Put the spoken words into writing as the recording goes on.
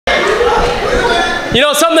You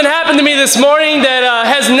know, something happened to me this morning that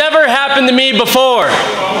has never happened to me before.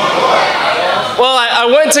 Well, I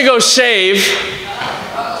went to go shave,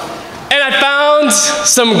 and I found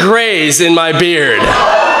some grays in my beard.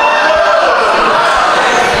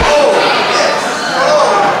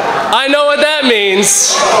 I know what that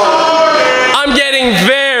means. I'm getting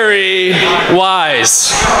very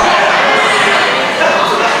wise.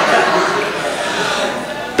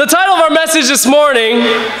 The title of our message this morning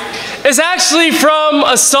is actually from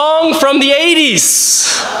a song from the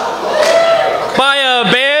 80s by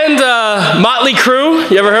a band, Motley Crue.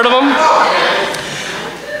 You ever heard of them?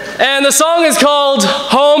 And the song is called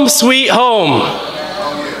Home Sweet Home.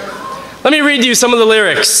 Let me read you some of the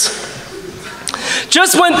lyrics.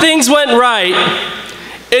 Just when things went right,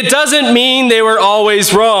 it doesn't mean they were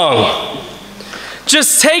always wrong.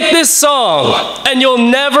 Just take this song and you'll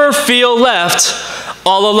never feel left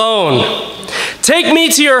all alone. Take me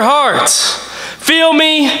to your heart. Feel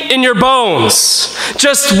me in your bones.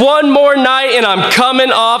 Just one more night and I'm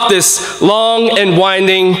coming off this long and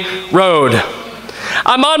winding road.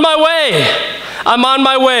 I'm on my way. I'm on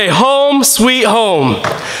my way. Home, sweet home.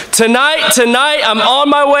 Tonight, I'm on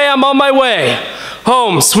my way. I'm on my way.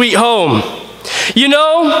 Home, sweet home. You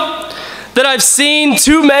know that I've seen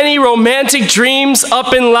too many romantic dreams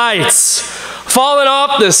up in lights, falling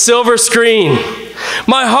off the silver screen.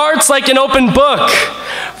 My heart's like an open book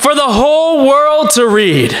for the whole world to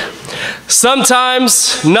read.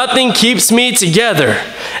 Sometimes nothing keeps me together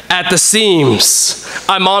at the seams.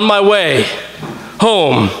 I'm on my way.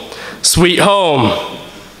 Home, sweet home.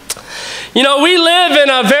 You know, we live in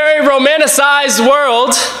a very romanticized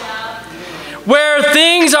world where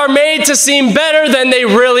things are made to seem better than they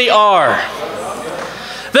really are.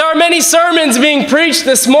 There are many sermons being preached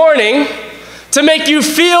this morning to make you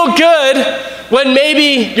feel good when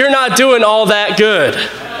maybe you're not doing all that good.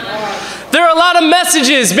 There are a lot of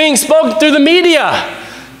messages being spoken through the media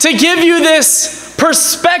to give you this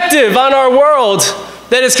perspective on our world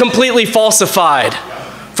that is completely falsified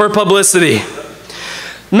for publicity.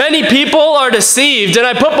 Many people are deceived, and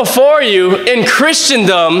I put before you, in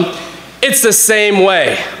Christendom, it's the same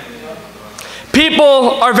way.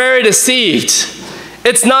 People are very deceived.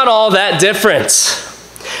 It's not all that different.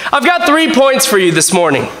 I've got 3 points for you this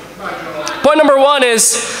morning. Point number 1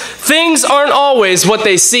 is, things aren't always what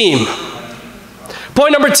they seem.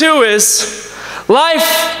 Point number 2 is,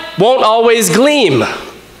 life won't always gleam.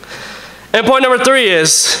 And point number 3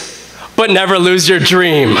 is, but never lose your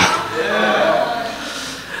dream.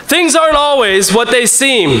 Things aren't always what they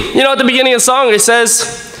seem. You know, at the beginning of the song, it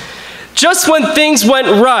says, just when things went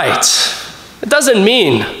right, it doesn't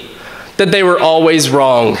mean that they were always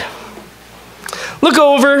wrong. Look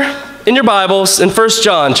over in your Bibles in 1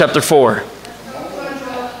 John chapter 4.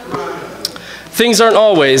 Things aren't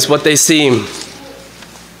always what they seem.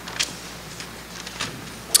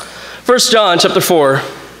 1 John chapter 4.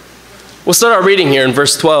 We'll start our reading here in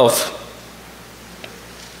verse 12.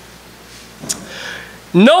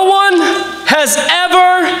 No one has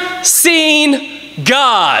ever seen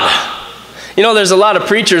God. You know, there's a lot of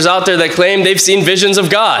preachers out there that claim they've seen visions of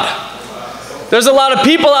God. There's a lot of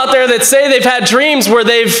people out there that say they've had dreams where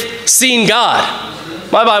they've seen God.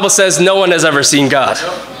 My Bible says no one has ever seen God.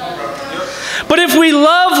 But if we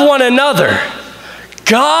love one another,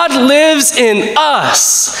 God lives in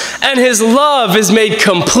us, and his love is made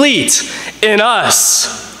complete in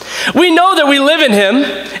us. We know that we live in him,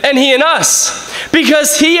 and he in us,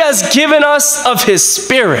 because he has given us of his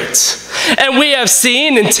Spirit. And we have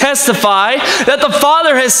seen and testify that the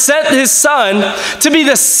Father has sent his Son to be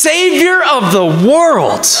the Savior of the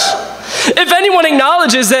world. If anyone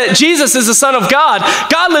acknowledges that Jesus is the Son of God,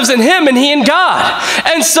 God lives in him and he in God.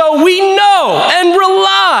 And so we know and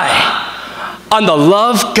rely on the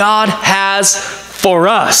love God has for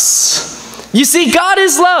us. You see, God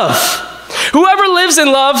is love. Whoever lives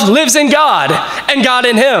in love lives in God, and God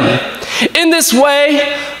in him. In this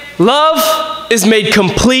way, love is made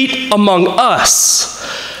complete among us,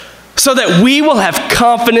 so that we will have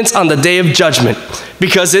confidence on the day of judgment,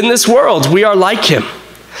 because in this world we are like him.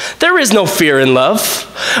 There is no fear in love,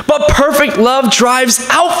 but perfect love drives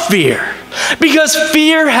out fear, because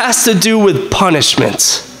fear has to do with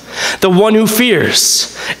punishment. The one who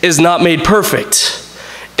fears is not made perfect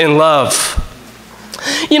in love.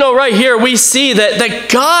 You know, right here we see that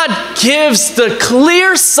God gives the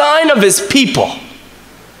clear sign of his people.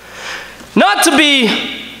 Not to be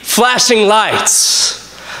flashing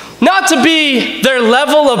lights. Not to be their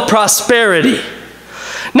level of prosperity.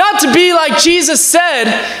 Not to be like Jesus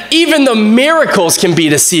said, even the miracles can be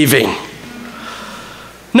deceiving.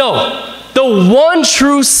 No, the one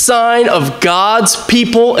true sign of God's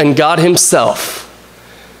people and God himself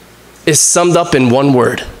is summed up in one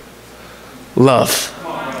word: love.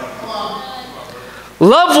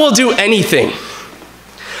 Love will do anything.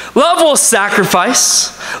 Love will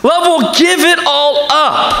sacrifice. Love will give it all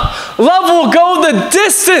up. Love will go the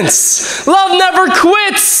distance. Love never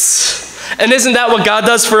quits. And isn't that what God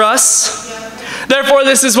does for us? Therefore,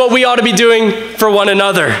 this is what we ought to be doing for one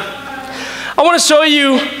another. I want to show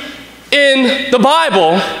you in the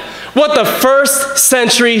Bible what the first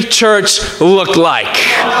century church looked like.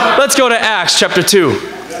 Let's go to Acts chapter 2.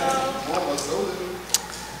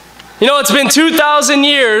 You know, it's been 2,000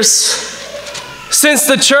 years since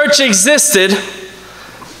the church existed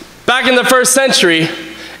back in the first century,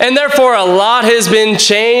 and therefore a lot has been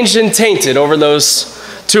changed and tainted over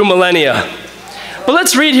those 2 millennia. But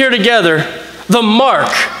let's read here together the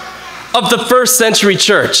mark of the first century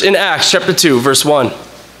church in Acts chapter 2, verse 1.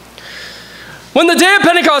 When the day of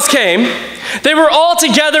Pentecost came, they were all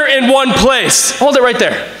together in one place. Hold it right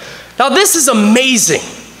there. Now this is amazing.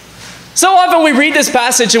 So often we read this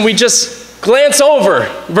passage and we just glance over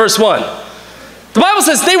verse 1. The Bible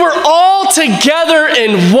says they were all together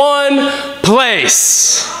in one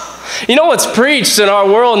place. You know what's preached in our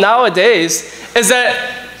world nowadays is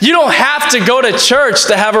that you don't have to go to church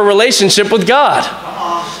to have a relationship with God.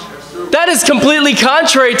 That is completely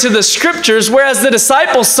contrary to the scriptures, whereas the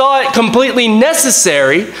disciples saw it completely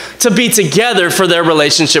necessary to be together for their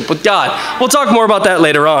relationship with God. We'll talk more about that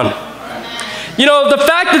later on. You know, the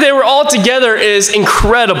fact that they were all together is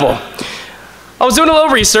incredible. I was doing a little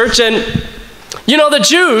research, and you know, the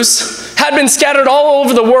Jews had been scattered all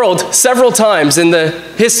over the world several times in the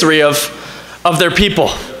history of their people.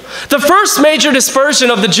 The first major dispersion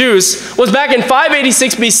of the Jews was back in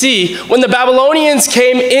 586 BC when the Babylonians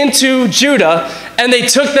came into Judah and they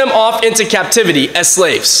took them off into captivity as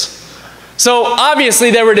slaves. So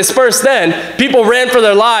obviously they were dispersed then. People ran for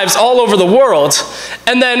their lives all over the world,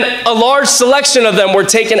 and then a large selection of them were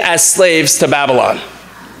taken as slaves to Babylon.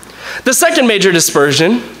 The second major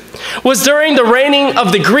dispersion was during the reigning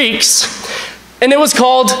of the Greeks, and it was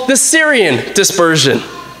called the Syrian dispersion.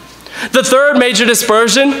 The third major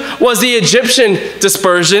dispersion was the Egyptian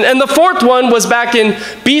dispersion, and the fourth one was back in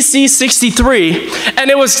BC 63, and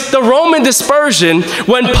it was the Roman dispersion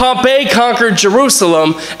when Pompey conquered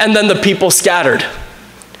Jerusalem and then the people scattered.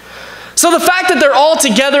 So the fact that they're all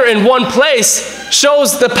together in one place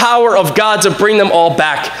shows the power of God to bring them all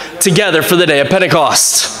back together for the day of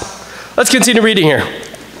Pentecost. Let's continue reading here.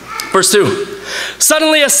 Verse 2.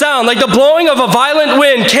 Suddenly a sound like the blowing of a violent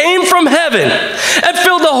wind came from heaven and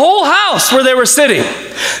filled the whole house where they were sitting.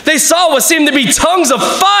 They saw what seemed to be tongues of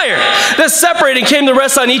fire that separated and came to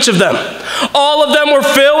rest on each of them. All of them were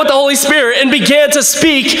filled with the Holy Spirit and began to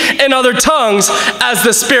speak in other tongues as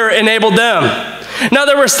the Spirit enabled them. Now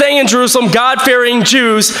there were staying in Jerusalem God-fearing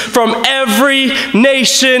Jews from every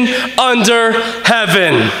nation under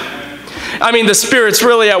heaven. I mean, the Spirit's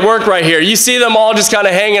really at work right here. You see them all just kind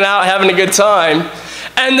of hanging out, having a good time.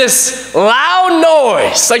 And this loud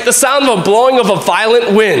noise, like the sound of a blowing of a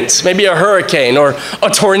violent wind, maybe a hurricane or a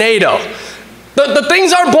tornado. The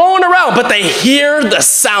things aren't blowing around, but they hear the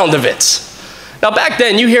sound of it. Now, back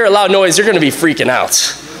then, you hear a loud noise, you're going to be freaking out.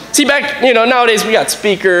 See, back, nowadays we got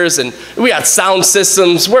speakers and we got sound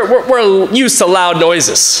systems. We're used to loud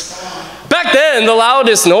noises. Back then, the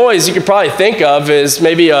loudest noise you could probably think of is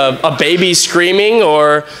maybe a baby screaming,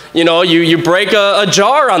 or, you break a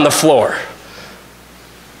jar on the floor.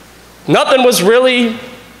 Nothing was really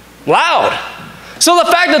loud. So the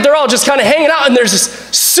fact that they're all just kind of hanging out and there's this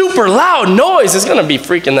super loud noise is going to be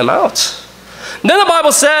freaking them out. And then the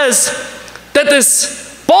Bible says that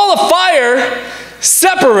this ball of fire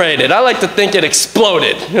separated. I like to think it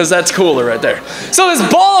exploded, because that's cooler right there. So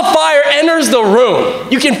this ball of fire enters the room.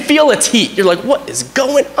 You can feel its heat. You're like, what is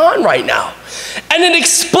going on right now? And it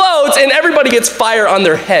explodes, and everybody gets fire on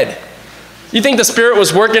their head. You think the Spirit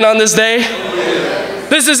was working on this day?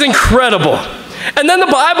 This is incredible. And then the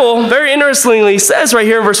Bible, very interestingly, says right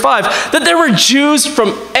here in verse 5, that there were Jews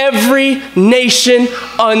from every nation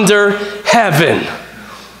under heaven.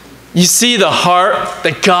 You see the heart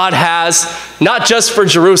that God has, not just for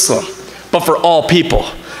Jerusalem, but for all people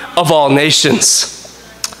of all nations.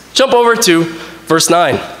 Jump over to verse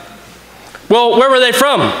 9. Well, where were they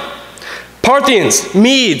from? Parthians,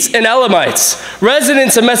 Medes, and Elamites,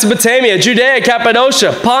 residents of Mesopotamia, Judea,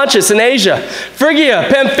 Cappadocia, Pontus, and Asia, Phrygia,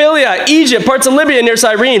 Pamphylia, Egypt, parts of Libya near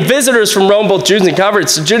Cyrene, visitors from Rome, both Jews and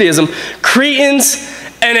converts to Judaism, Cretans,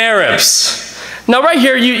 and Arabs. Now right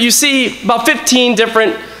here, you see about 15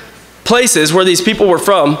 different places where these people were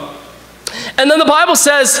from. And then the Bible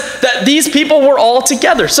says that these people were all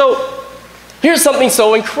together. So here's something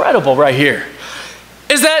so incredible right here,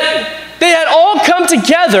 is that they had all come come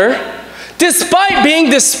together despite being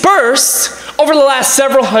dispersed over the last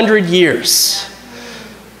several hundred years.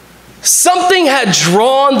 Something had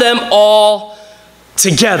drawn them all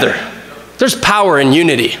together. There's power in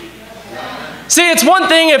unity. See, it's one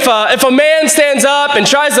thing if a man stands up and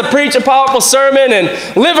tries to preach a powerful sermon and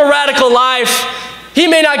live a radical life, he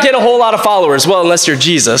may not get a whole lot of followers, well, unless you're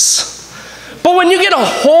Jesus. But when you get a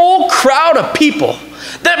whole crowd of people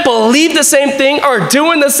that believe the same thing, are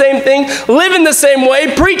doing the same thing, living the same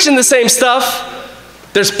way, preaching the same stuff,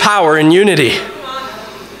 there's power in unity.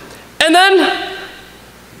 And then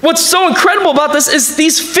what's so incredible about this is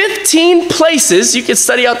these 15 places, you can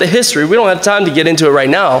study out the history, we don't have time to get into it right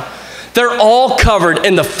now, they're all covered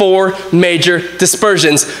in the 4 major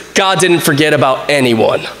dispersions. God didn't forget about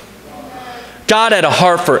anyone. God had a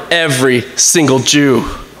heart for every single Jew.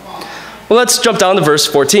 Well, let's jump down to verse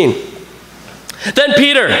 14. Then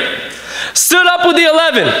Peter stood up with the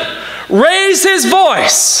 11, raised his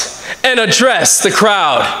voice, and addressed the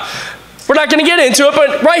crowd. We're not going to get into it,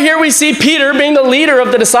 but right here we see Peter, being the leader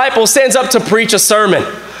of the disciples, stands up to preach a sermon.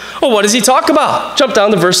 Well, what does he talk about? Jump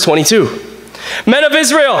down to verse 22. Men of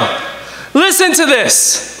Israel, listen to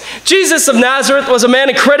this. Jesus of Nazareth was a man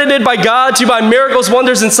accredited by God to you by miracles,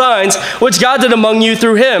 wonders, and signs, which God did among you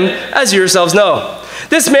through him, as you yourselves know.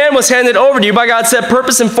 This man was handed over to you by God's set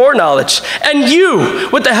purpose and foreknowledge. And you,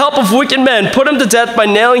 with the help of wicked men, put him to death by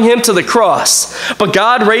nailing him to the cross. But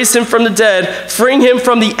God raised him from the dead, freeing him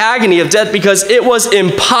from the agony of death, because it was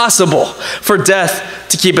impossible for death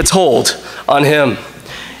to keep its hold on him.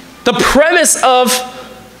 The premise of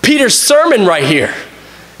Peter's sermon right here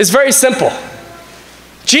is very simple.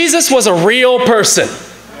 Jesus was a real person.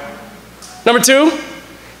 Number 2,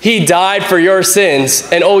 he died for your sins,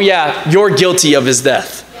 and oh yeah, you're guilty of his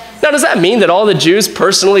death. Now, does that mean that all the Jews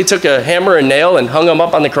personally took a hammer and nail and hung him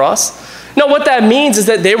up on the cross? No, what that means is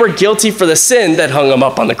that they were guilty for the sin that hung him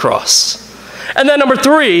up on the cross. And then number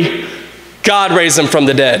 3, God raised him from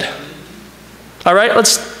the dead. All right,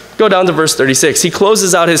 let's go down to verse 36. He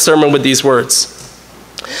closes out his sermon with these words.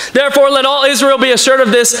 Therefore, let all Israel be assured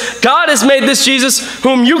of this. God has made this Jesus,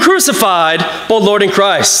 whom you crucified, both Lord and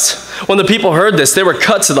Christ. When the people heard this, they were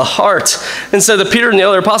cut to the heart and said to Peter and the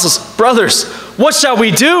other apostles, brothers, what shall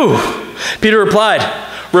we do? Peter replied,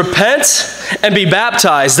 repent and be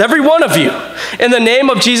baptized, every one of you, in the name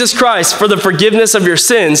of Jesus Christ for the forgiveness of your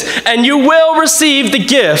sins, and you will receive the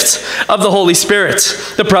gift of the Holy Spirit.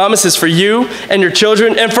 The promise is for you and your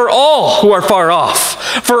children and for all who are far off,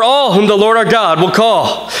 for all whom the Lord our God will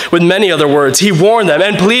call. With many other words, he warned them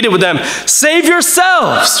and pleaded with them, save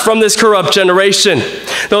yourselves from this corrupt generation.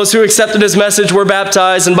 Those who accepted his message were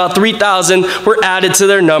baptized, and about 3,000 were added to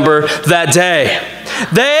their number that day.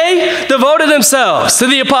 They devoted themselves to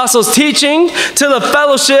the apostles' teaching, to the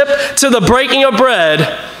fellowship, to the breaking of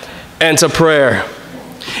bread, and to prayer.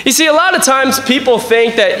 You see, a lot of times people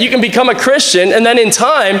think that you can become a Christian and then in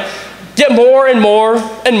time get more and more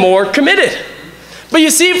and more committed. But you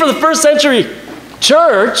see, for the first century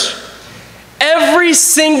church, every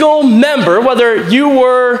single member, whether you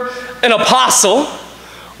were an apostle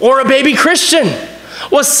or a baby Christian,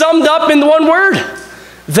 was summed up in one word: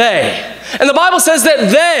 they. And the Bible says that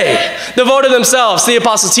they devoted themselves to the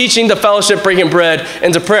apostles' teaching, to fellowship, breaking bread,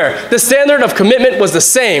 and to prayer. The standard of commitment was the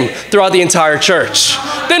same throughout the entire church.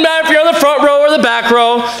 Didn't matter if you're on the front row or the back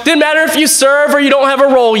row. Didn't matter if you serve or you don't have a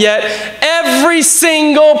role yet. Every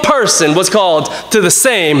single person was called to the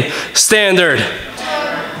same standard.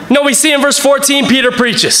 No, we see in verse 14, Peter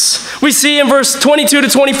preaches. We see in verse 22 to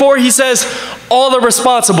 24, he says, all are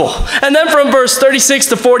responsible. And then from verse 36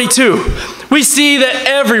 to 42, we see that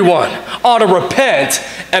everyone ought to repent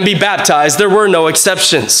and be baptized. There were no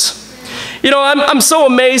exceptions. You know, I'm so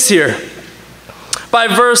amazed here by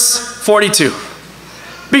verse 42,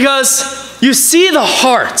 because you see the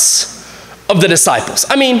hearts of the disciples.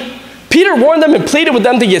 I mean, Peter warned them and pleaded with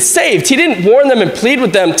them to get saved. He didn't warn them and plead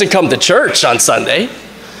with them to come to church on Sunday.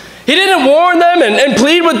 He didn't warn them and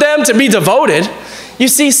plead with them to be devoted. You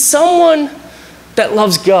see, someone that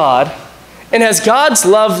loves God and has God's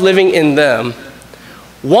love living in them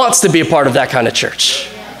wants to be a part of that kind of church.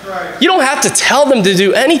 You don't have to tell them to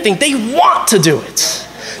do anything. They want to do it.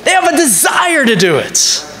 They have a desire to do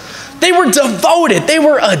it. They were devoted. They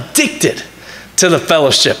were addicted to the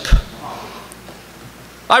fellowship.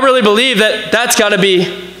 I really believe that that's got to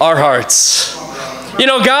be our hearts. You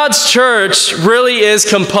know, God's church really is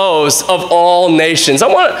composed of all nations. I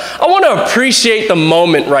want to appreciate the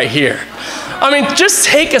moment right here. I mean, just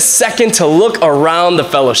take a second to look around the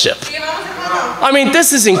fellowship. I mean,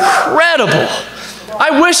 this is incredible.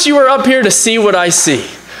 I wish you were up here to see what I see.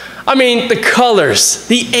 I mean, the colors,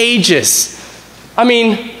 the ages, I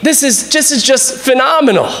mean, this is just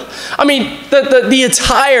phenomenal. I mean, the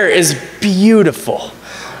attire is beautiful.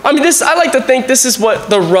 I mean, I like to think this is what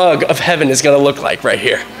the rug of heaven is going to look like right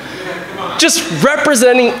here. Just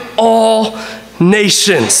representing all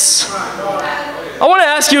nations. I want to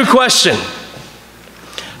ask you a question.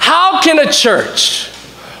 How can a church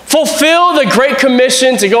fulfill the Great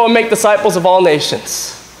Commission to go and make disciples of all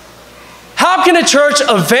nations? How can a church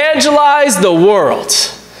evangelize the world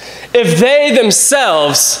if they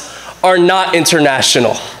themselves are not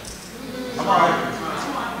international?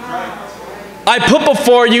 I put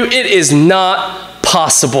before you, it is not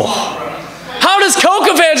possible. How does Coke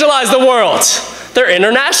evangelize the world? They're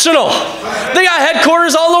international. They got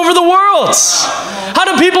headquarters all over the world. How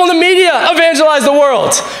do people in the media evangelize the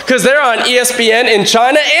world? Because they're on ESPN in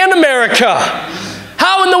China and America.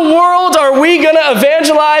 How in the world are we going to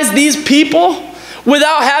evangelize these people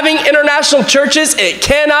without having international churches? It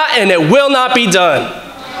cannot and it will not be done.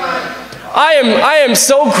 I am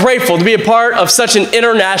so grateful to be a part of such an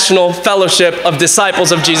international fellowship of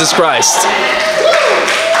disciples of Jesus Christ.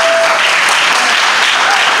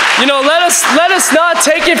 You know, let us not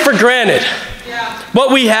take it for granted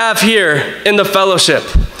what we have here in the fellowship.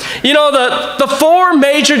 You know, the 4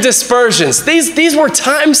 major dispersions, these were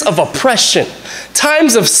times of oppression,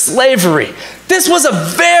 times of slavery. This was a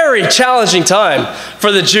very challenging time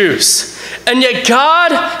for the Jews. And yet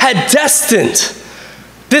God had destined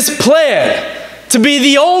this plan to be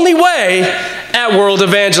the only way at world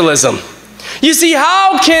evangelism. You see,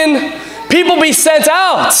 how can people be sent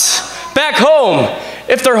out back home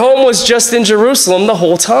if their home was just in Jerusalem the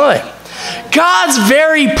whole time? God's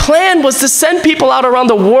very plan was to send people out around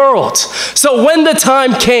the world, so when the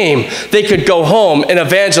time came, they could go home and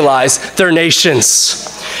evangelize their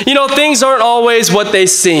nations. You know, things aren't always what they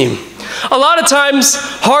seem. A lot of times,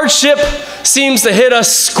 hardship seems to hit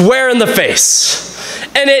us square in the face,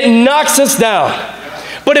 and it knocks us down.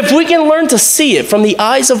 But if we can learn to see it from the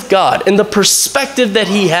eyes of God and the perspective that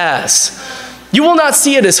He has, you will not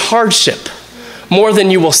see it as hardship more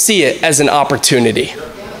than you will see it as an opportunity.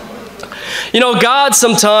 You know, God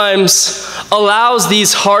sometimes allows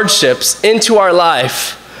these hardships into our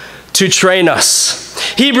life to train us.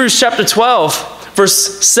 Hebrews chapter 12,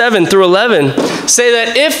 verse 7 through 11 say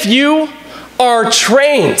that if you are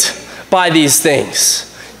trained by these things,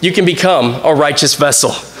 you can become a righteous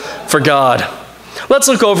vessel for God. Let's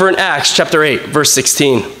look over in Acts chapter 8, verse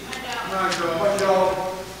 16.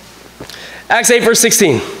 Acts 8, verse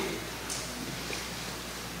 16.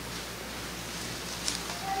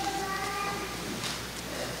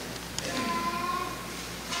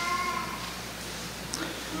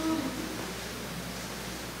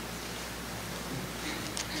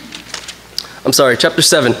 I'm sorry, chapter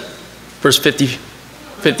 7, verse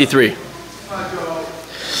 53.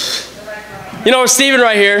 You know, Stephen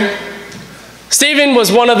right here, Stephen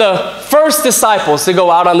was one of the first disciples to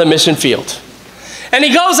go out on the mission field. And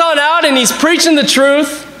he goes on out and he's preaching the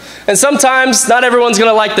truth. And sometimes not everyone's going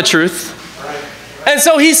to like the truth. And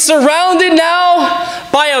so he's surrounded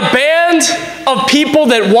now by a band of people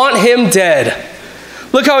that want him dead.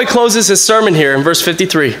 Look how he closes his sermon here in verse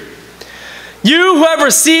 53. You who have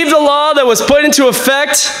received the law that was put into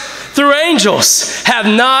effect through angels have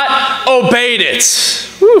not obeyed it.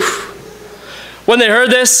 Whew. When they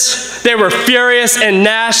heard this, they were furious and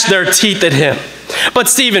gnashed their teeth at him. But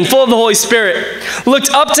Stephen, full of the Holy Spirit,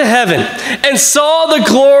 looked up to heaven and saw the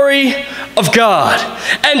glory of God,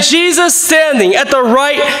 and Jesus standing at the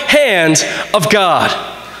right hand of God.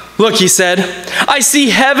 Look, he said, I see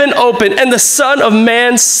heaven open and the Son of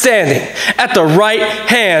Man standing at the right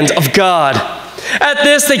hand of God. At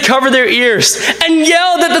this, they covered their ears and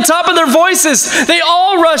yelled at the top of their voices. They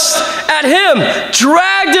all rushed at him,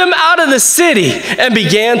 dragged him out of the city, and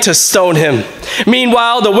began to stone him.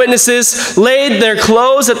 Meanwhile, the witnesses laid their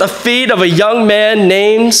clothes at the feet of a young man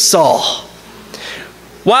named Saul.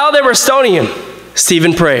 While they were stoning him,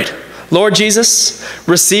 Stephen prayed, Lord Jesus,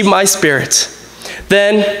 receive my spirit.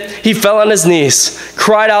 Then he fell on his knees,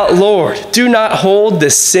 cried out, Lord, do not hold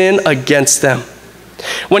this sin against them.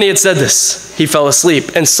 When he had said this, he fell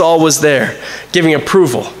asleep, and Saul was there, giving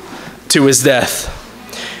approval to his death.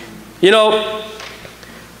 You know,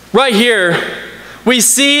 right here, we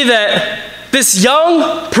see that this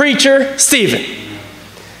young preacher, Stephen,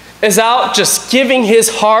 is out just giving his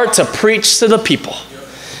heart to preach to the people.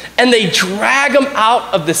 And they drag him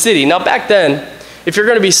out of the city. Now, back then, if you're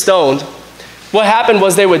going to be stoned, what happened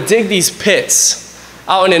was they would dig these pits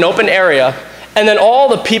out in an open area, and then all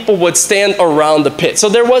the people would stand around the pit. So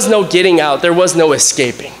there was no getting out. There was no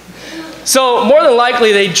escaping. So more than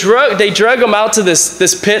likely, they drug him out to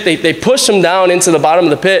this pit. They pushed him down into the bottom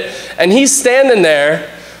of the pit, and he's standing there,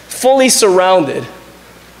 fully surrounded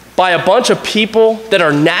by a bunch of people that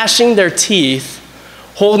are gnashing their teeth,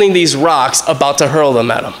 holding these rocks, about to hurl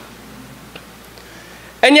them at him.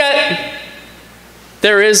 And yet,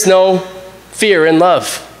 there is no fear in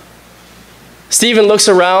love. Stephen looks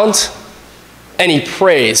around, and he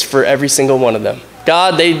prays for every single one of them.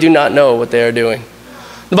 God, they do not know what they are doing.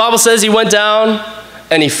 The Bible says he went down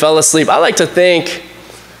and he fell asleep. I like to think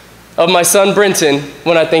of my son Brenton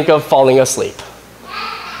when I think of falling asleep.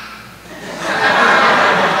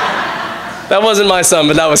 That wasn't my son,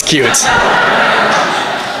 but that was cute.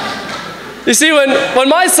 You see, when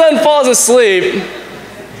my son falls asleep,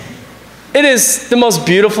 it is the most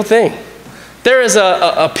beautiful thing. There is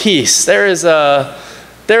a peace. There is a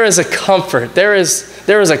comfort. There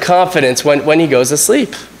is a confidence when he goes to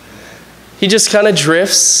sleep. He just kind of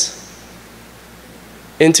drifts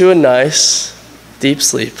into a nice, deep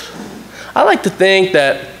sleep. I like to think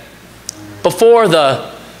that before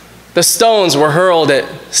the stones were hurled at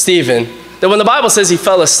Stephen, that when the Bible says he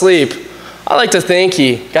fell asleep, I like to think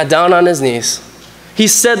he got down on his knees. He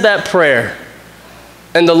said that prayer,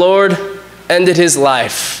 and the Lord ended his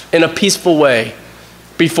life in a peaceful way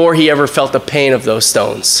before he ever felt the pain of those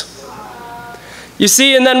stones. You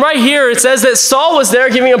see, and then right here it says that Saul was there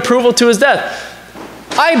giving approval to his death.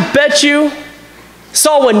 I bet you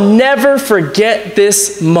Saul would never forget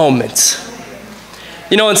this moment.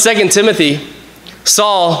 You know, in 2 Timothy,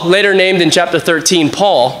 Saul, later named in chapter 13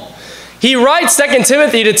 Paul, he writes 2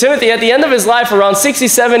 Timothy to Timothy at the end of his life around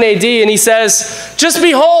 67 AD, and he says, just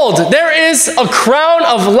behold, there is a crown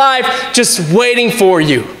of life just waiting for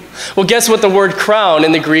you. Well, guess what the word crown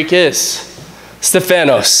in the Greek is?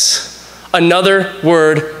 Stephanos. Another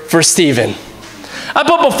word for Stephen. I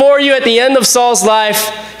put before you at the end of Saul's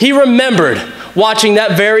life, he remembered watching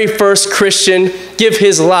that very first Christian give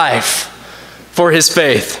his life for his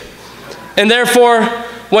faith. And therefore,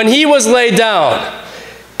 when he was laid down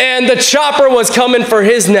and the chopper was coming for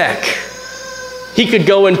his neck, he could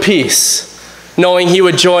go in peace, knowing he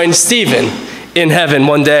would join Stephen in heaven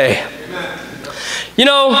one day. You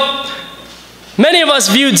know, many of us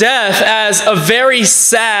view death as a very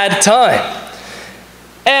sad time.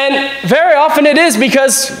 And very often it is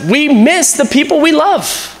because we miss the people we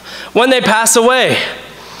love when they pass away.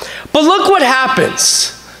 But look what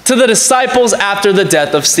happens to the disciples after the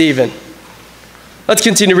death of Stephen. Let's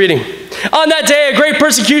continue reading. On that day, a great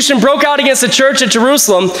persecution broke out against the church at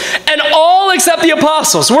Jerusalem, and all except the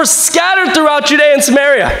apostles were scattered throughout Judea and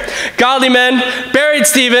Samaria. Godly men buried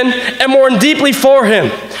Stephen and mourned deeply for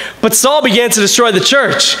him. But Saul began to destroy the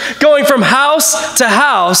church. Going from house to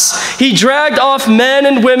house, he dragged off men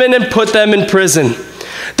and women and put them in prison.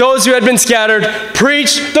 Those who had been scattered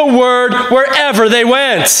preached the word wherever they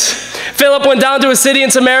went. Philip went down to a city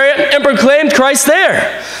in Samaria and proclaimed Christ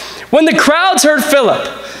there. When the crowds heard Philip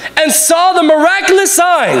and saw the miraculous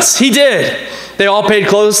signs he did, they all paid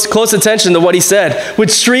close attention to what he said.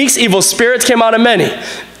 With shrieks, evil spirits came out of many,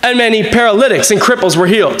 and many paralytics and cripples were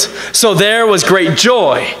healed. So there was great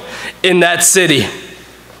joy in that city.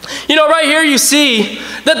 You know, right here you see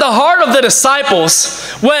that the heart of the disciples,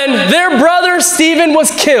 when their brother Stephen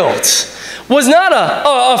was killed, was not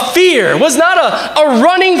a fear, was not a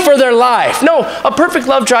running for their life. No, a perfect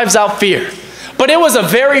love drives out fear. But it was a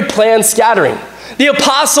very planned scattering. The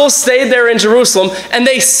apostles stayed there in Jerusalem, and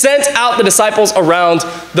they sent out the disciples around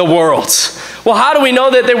the world. Well, how do we know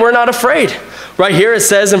that they were not afraid? Right here it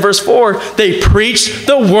says in verse 4, they preached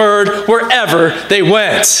the word wherever they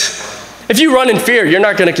went. If you run in fear, you're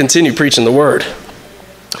not going to continue preaching the word.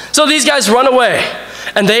 So these guys run away,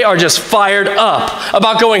 and they are just fired up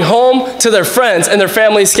about going home to their friends and their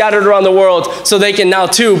families scattered around the world so they can now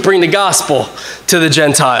too bring the gospel to the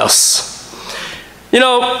Gentiles. You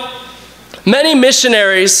know, many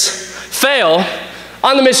missionaries fail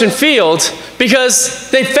on the mission field because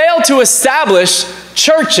they fail to establish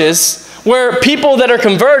churches where people that are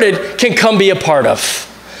converted can come be a part of.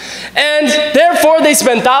 And therefore, they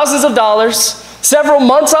spend thousands of dollars, several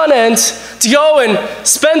months on end, to go and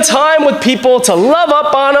spend time with people, to love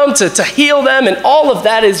up on them, to heal them, and all of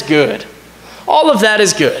that is good. All of that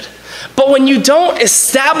is good. But when you don't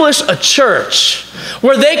establish a church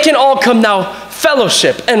where they can all come now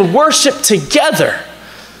fellowship and worship together,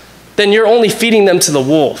 then you're only feeding them to the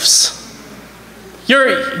wolves.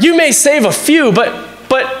 You may save a few,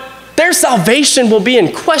 but their salvation will be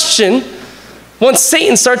in question once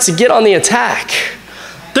Satan starts to get on the attack.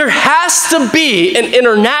 There has to be an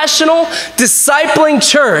international discipling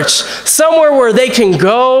church, somewhere where they can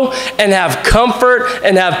go and have comfort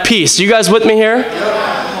and have peace. You guys with me here?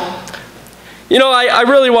 You know, I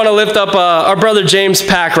really want to lift up our brother James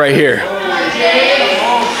Pack right here.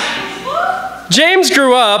 James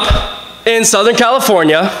grew up in Southern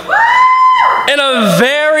California in a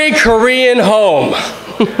very Korean home.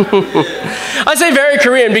 I say very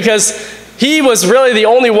Korean because he was really the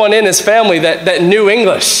only one in his family that knew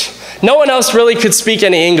English. No one else really could speak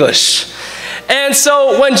any English. And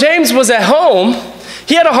so when James was at home,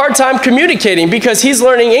 he had a hard time communicating because he's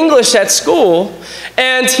learning English at school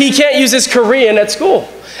and he can't use his Korean at school.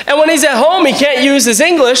 And when he's at home, he can't use his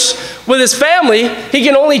English with his family. He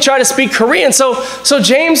can only try to speak Korean. So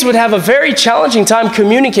James would have a very challenging time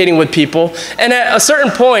communicating with people. And at a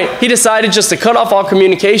certain point, he decided just to cut off all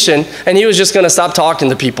communication, and he was just going to stop talking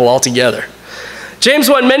to people altogether. James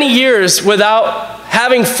went many years without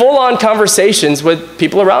having full-on conversations with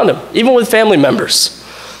people around him, even with family members.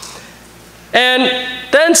 And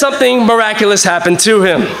then something miraculous happened to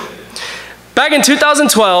him. Back in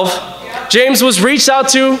 2012, James was reached out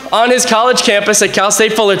to on his college campus at Cal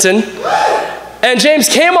State Fullerton. And James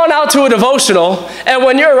came on out to a devotional. And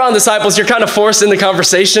when you're around disciples, you're kind of forced into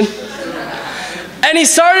conversation. And he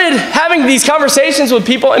started having these conversations with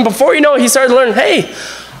people. And before you know it, he started learning, hey,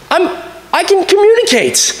 I can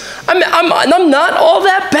communicate. I'm not all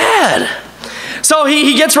that bad. So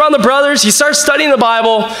he gets around the brothers, he starts studying the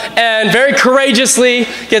Bible, and very courageously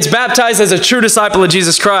gets baptized as a true disciple of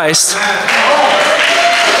Jesus Christ.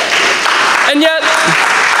 And yet,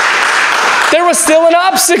 there was still an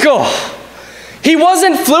obstacle. He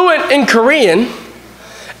wasn't fluent in Korean,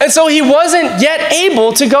 and so he wasn't yet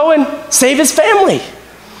able to go and save his family.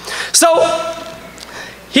 So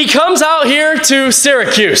he comes out here to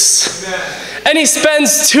Syracuse, and he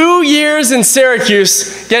spends 2 years in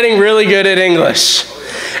Syracuse getting really good at English.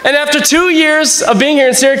 And after 2 years of being here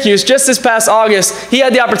in Syracuse, just this past August, he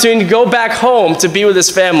had the opportunity to go back home to be with his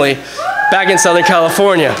family back in Southern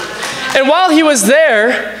California. And while he was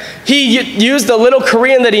there, he used the little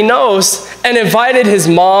Korean that he knows and invited his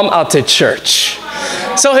mom out to church.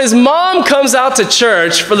 So his mom comes out to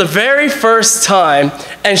church for the very first time,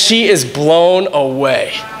 and she is blown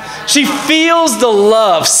away. She feels the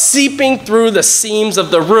love seeping through the seams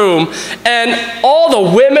of the room, and all the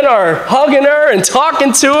women are hugging her and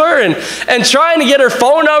talking to her and trying to get her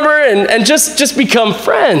phone number and just become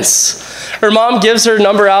friends. His mom gives her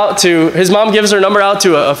number out to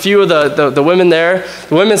a few of the women there.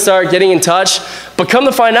 The women start getting in touch, but come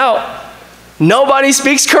to find out, nobody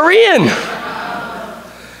speaks Korean.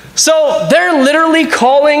 So they're literally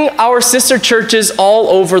calling our sister churches all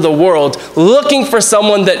over the world, looking for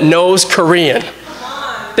someone that knows Korean.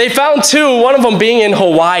 They found two, one of them being in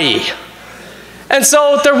Hawaii. And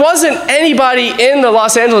so there wasn't anybody in the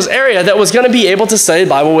Los Angeles area that was going to be able to study the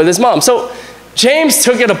Bible with his mom. So James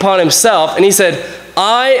took it upon himself, and he said,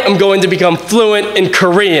 I am going to become fluent in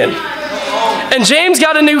Korean. And James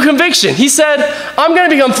got a new conviction. He said, I'm going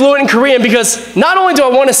to become fluent in Korean because not only do I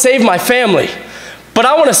want to save my family, but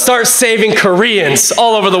I want to start saving Koreans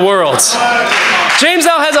all over the world. James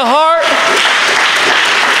now has a heart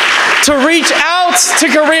to reach out to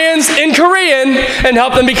Koreans in Korean and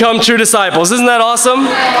help them become true disciples. Isn't that awesome?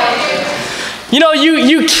 You know,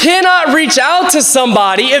 you cannot reach out to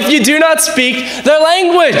somebody if you do not speak their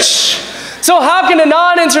language. So how can a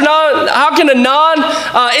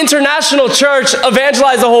non-international church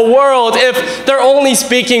evangelize the whole world if they're only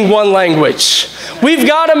speaking one language? We've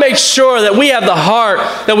got to make sure that we have the heart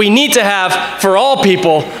that we need to have for all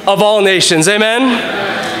people of all nations. Amen?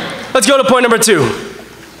 Let's go to point number 2.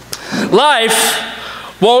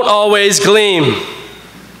 Life won't always gleam.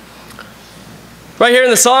 Right here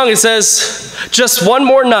in the song it says, just one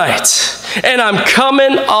more night, and I'm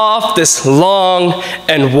coming off this long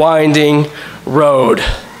and winding road.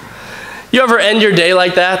 You ever end your day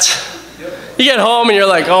like that? You get home and you're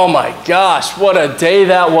like, oh my gosh, what a day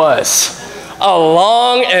that was. A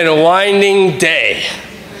long and winding day.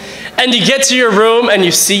 And you get to your room and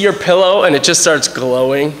you see your pillow and it just starts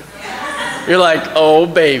glowing. You're like, oh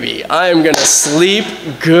baby, I am gonna sleep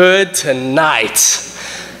good tonight.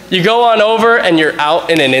 You go on over and you're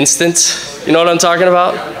out in an instant. You know what I'm talking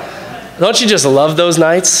about? Don't you just love those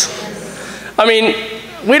nights? I mean,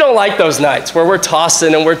 we don't like those nights where we're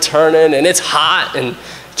tossing and we're turning and it's hot and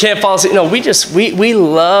can't fall asleep. No, we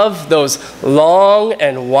love those long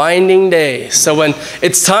and winding days. So when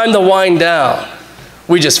it's time to wind down,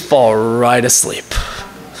 we just fall right asleep.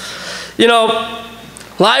 You know,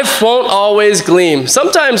 life won't always gleam.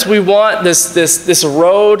 Sometimes we want this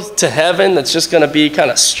road to heaven that's just going to be kind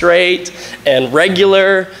of straight and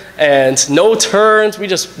regular and no turns. We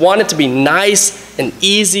just want it to be nice and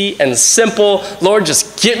easy and simple. Lord,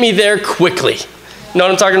 just get me there quickly. You know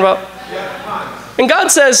what I'm talking about? And God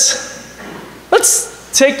says,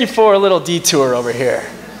 let's take you for a little detour over here.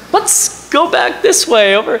 Let's go back this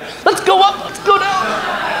way over. Let's go up, let's go down.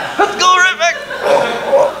 Let's go right back.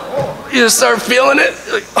 You just start feeling it.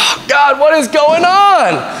 You're like, oh God, what is going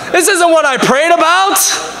on? This isn't what I prayed about.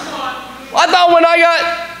 I thought when I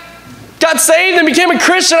got saved and became a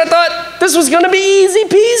Christian, I thought this was gonna be easy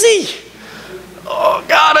peasy. Oh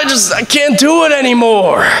God, I can't do it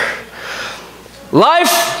anymore.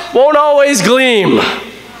 Life won't always gleam.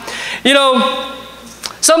 You know,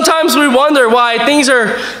 sometimes we wonder why things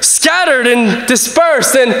are scattered and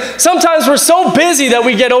dispersed, and sometimes we're so busy that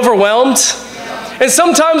we get overwhelmed, and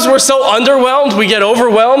sometimes we're so underwhelmed we get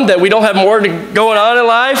overwhelmed that we don't have more going on in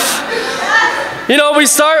life. You know, we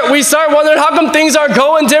start wondering how come things are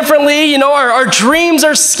going differently. You know, our dreams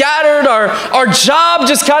are scattered. Our job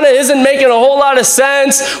just kind of isn't making a whole lot of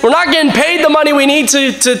sense. We're not getting paid the money we need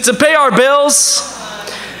to pay our bills.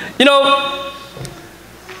 You know,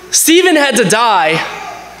 Stephen had to die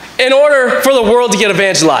in order for the world to get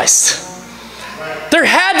evangelized. There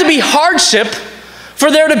had to be hardship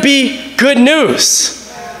for there to be good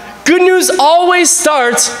news. Good news always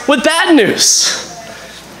starts with bad news.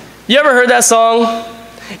 You ever heard that song?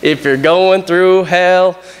 If you're going through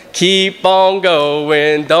hell, keep on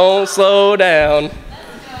going, don't slow down.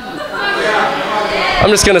 I'm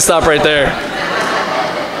just gonna stop right there.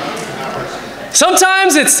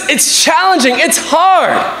 Sometimes it's challenging, it's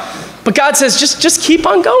hard, but God says just keep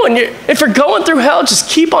on going. If you're going through hell, just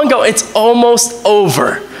keep on going. It's almost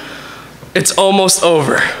over. It's almost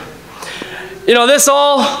over. You know, this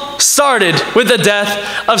all started with the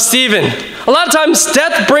death of Stephen. A lot of times,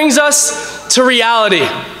 death brings us to reality.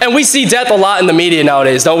 And we see death a lot in the media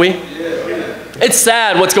nowadays, don't we? It's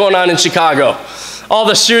sad what's going on in Chicago. All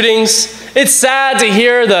the shootings. It's sad to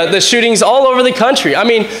hear the shootings all over the country. I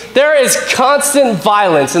mean, there is constant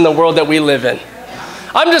violence in the world that we live in.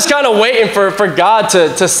 I'm just kind of waiting for God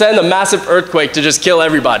to send a massive earthquake to just kill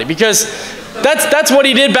everybody, because that's what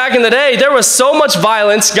he did back in the day. There was so much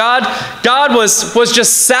violence. God was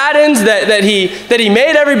just saddened that he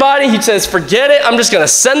made everybody. He says, forget it. I'm just going to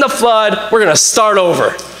send the flood. We're going to start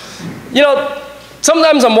over. You know,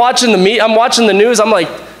 sometimes I'm watching the news. I'm like,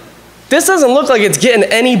 this doesn't look like it's getting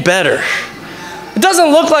any better. It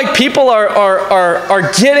doesn't look like people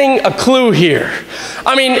are getting a clue here.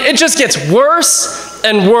 I mean, it just gets worse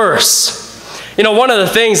and worse. You know, one of the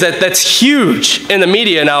things that's huge in the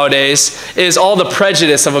media nowadays is all the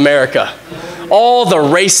prejudice of America. All the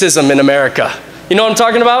racism in America. You know what I'm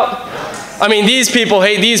talking about? I mean, these people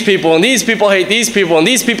hate these people, and these people hate these people, and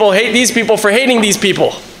these people hate these people for hating these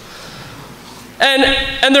people.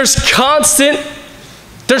 And there's constant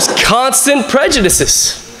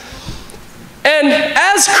prejudices. And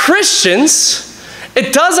as Christians,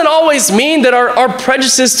 it doesn't always mean that our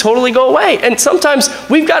prejudices totally go away. And sometimes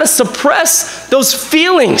we've got to suppress those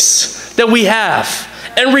feelings that we have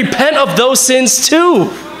and repent of those sins too.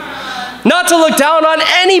 Not to look down on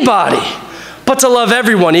anybody, but to love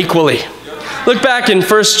everyone equally. Look back in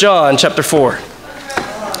 1 John chapter 4.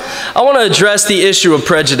 I want to address the issue of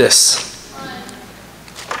prejudice.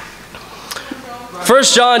 1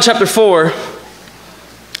 John chapter 4,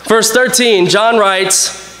 verse 13, John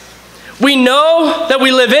writes, we know that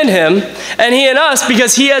we live in him, and he in us,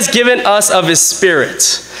 because he has given us of his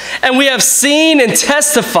Spirit. And we have seen and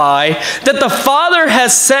testify that the Father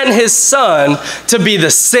has sent his Son to be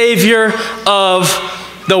the Savior of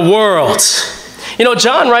the world. You know,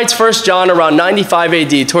 John writes 1 John around 95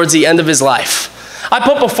 AD, towards the end of his life. I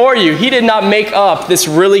put before you, he did not make up this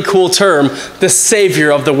really cool term, the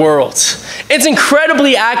Savior of the world. It's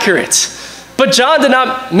incredibly accurate, but John did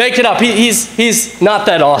not make it up. He's not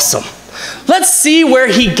that awesome. Let's see where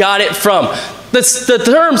he got it from. The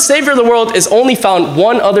term Savior of the world is only found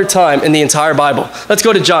one other time in the entire Bible. Let's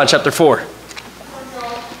go to John chapter 4.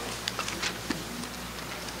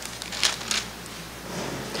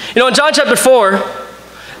 You know, in John chapter 4,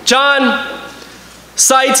 John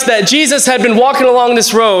cites that Jesus had been walking along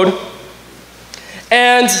this road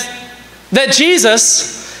and that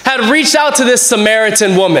Jesus had reached out to this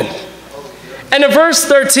Samaritan woman. And in verse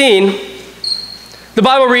 13, the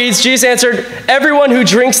Bible reads, Jesus answered, everyone who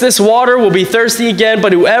drinks this water will be thirsty again,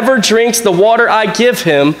 but whoever drinks the water I give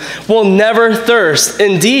him will never thirst.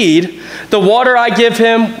 Indeed, the water I give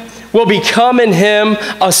him will become in him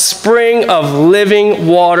a spring of living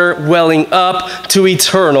water welling up to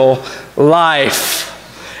eternal life.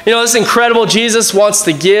 You know, it's incredible. Jesus wants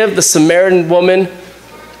to give the Samaritan woman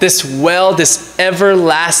this well, this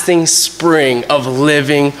everlasting spring of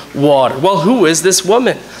living water. Well, who is this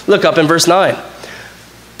woman? Look up in verse 9.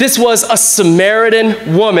 This was a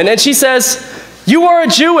Samaritan woman. And she says, You are a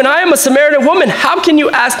Jew and I am a Samaritan woman. How can you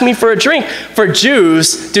ask me for a drink? For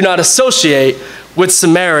Jews do not associate with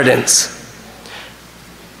Samaritans.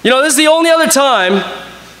 This is the only other time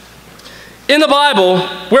in the Bible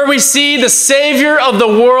where we see the Savior of the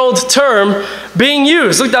world term being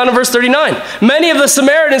used. Look down at verse 39. Many of the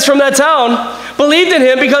Samaritans from that town believed in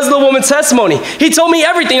him because of the woman's testimony. He told me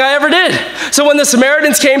everything I ever did. So when the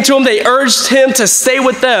Samaritans came to him, they urged him to stay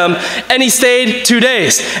with them, and he stayed 2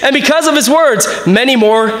 days. And because of his words, many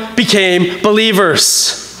more became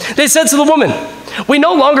believers. They said to the woman, we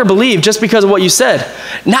no longer believe just because of what you said.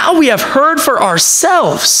 Now we have heard for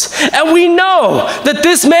ourselves, and we know that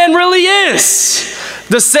this man really is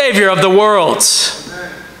the Savior of the world.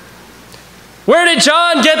 Where did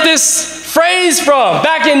John get this phrase from?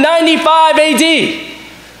 Back in 95 AD.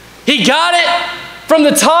 He got it from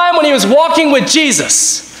the time when he was walking with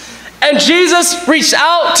Jesus. And Jesus reached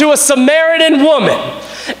out to a Samaritan woman.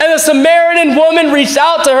 And the Samaritan woman reached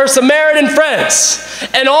out to her Samaritan friends.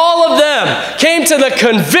 And all of them came to the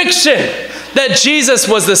conviction that Jesus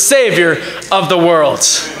was the Savior of the world.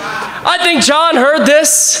 I think John heard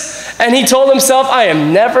this and he told himself, I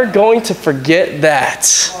am never going to forget that.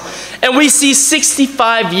 And we see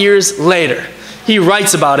 65 years later, he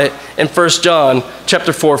writes about it in 1 John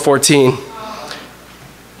chapter 4:14.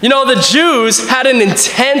 The Jews had an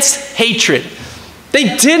intense hatred.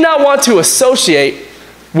 They did not want to associate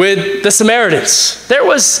with the Samaritans. There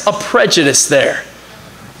was a prejudice there.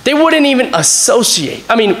 They wouldn't even associate.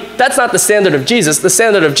 That's not the standard of Jesus. The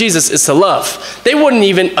standard of Jesus is to love. They wouldn't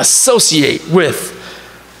even associate with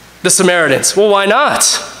the Samaritans. Well, why not?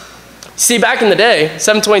 See, back in the day,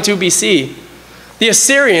 722 BC, the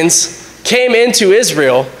Assyrians came into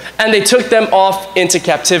Israel and they took them off into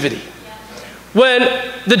captivity. When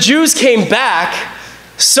the Jews came back,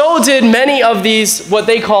 so did many of these, what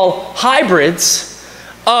they call hybrids,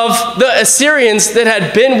 of the Assyrians that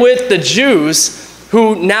had been with the Jews,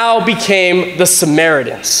 who now became the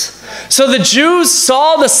Samaritans. So the Jews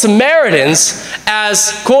saw the Samaritans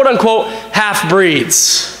as, quote unquote,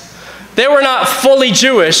 half-breeds. They were not fully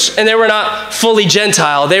Jewish and they were not fully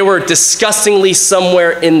Gentile. They were disgustingly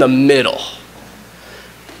somewhere in the middle.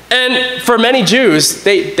 And for many Jews,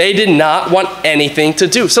 they did not want anything to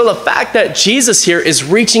do. So the fact that Jesus here is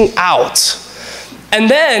reaching out, and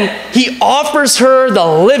then he offers her the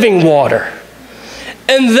living water,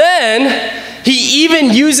 and then he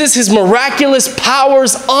even uses his miraculous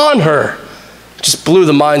powers on her, just blew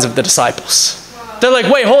the minds of the disciples. They're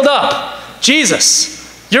like, wait, hold up.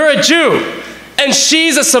 Jesus, you're a Jew, and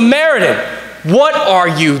she's a Samaritan. What are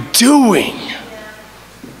you doing?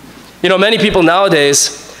 Many people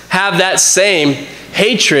nowadays have that same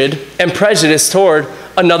hatred and prejudice toward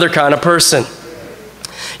another kind of person.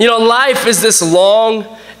 Life is this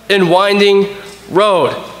long and winding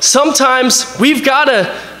road. Sometimes we've got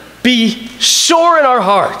to be sure in our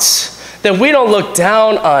hearts that we don't look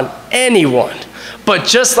down on anyone. But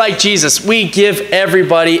just like Jesus, we give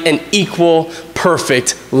everybody an equal,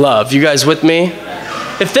 perfect love. You guys with me?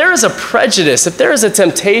 If there is a prejudice, if there is a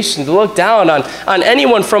temptation to look down on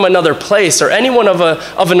anyone from another place or anyone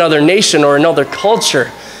of another nation or another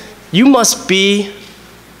culture, you must be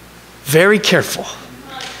very careful.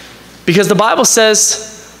 Because the Bible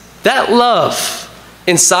says that love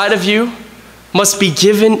inside of you must be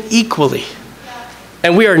given equally.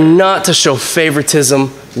 And we are not to show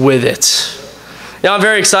favoritism with it. Now, I'm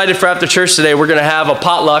very excited for after church today. We're going to have a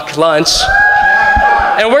potluck lunch.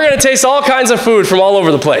 And we're going to taste all kinds of food from all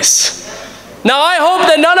over the place. Now, I hope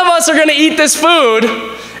that none of us are going to eat this food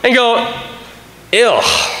and go, ew.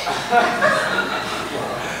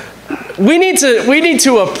 We need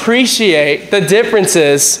to appreciate the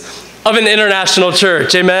differences of an international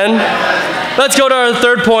church. Amen? Let's go to our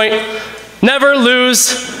third point. Never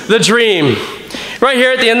lose the dream. Right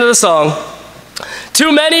here at the end of the song.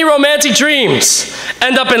 Too many romantic dreams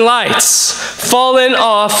end up in lights falling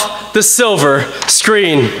off the silver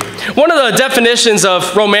screen. One of the definitions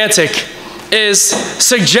of romantic is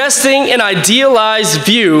suggesting an idealized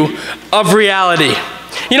view of reality.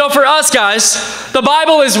 For us guys, the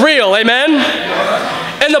Bible is real, amen?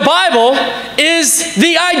 And the Bible is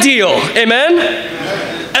the ideal, amen?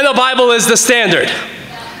 And the Bible is the standard.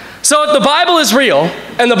 So if the Bible is real,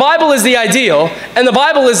 and the Bible is the ideal, and the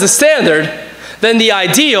Bible is the standard, then the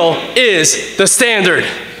ideal is the standard.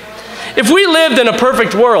 If we lived in a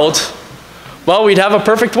perfect world, well, we'd have a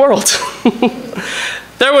perfect world.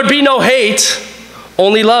 There would be no hate,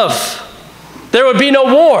 only love. There would be no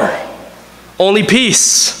war, only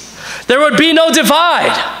peace. There would be no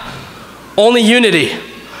divide, only unity.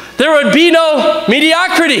 There would be no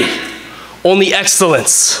mediocrity, only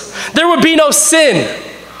excellence. There would be no sin,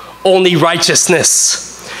 only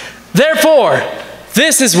righteousness. Therefore,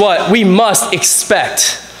 this is what we must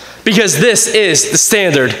expect, because this is the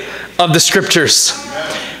standard of the Scriptures.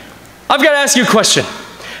 I've got to ask you a question.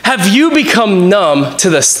 Have you become numb to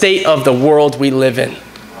the state of the world we live in?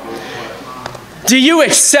 Do you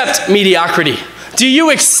accept mediocrity? Do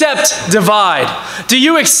you accept divide? Do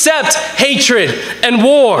you accept hatred and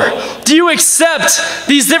war? Do you accept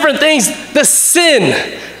these different things, the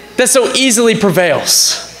sin that so easily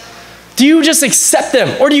prevails? Do you just accept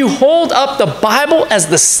them? Or do you hold up the Bible as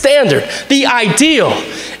the standard, the ideal,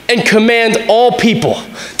 and command all people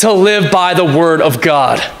to live by the Word of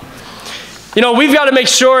God? You know, we've got to make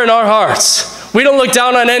sure in our hearts we don't look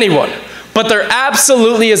down on anyone, but there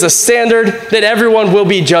absolutely is a standard that everyone will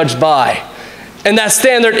be judged by. And that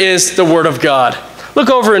standard is the Word of God. Look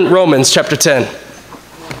over in Romans chapter 10.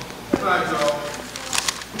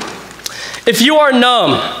 If you are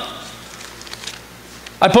numb,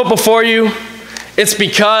 I put before you, it's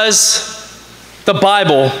because the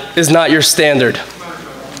Bible is not your standard.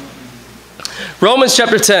 Romans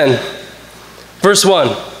chapter 10, verse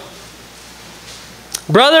 1.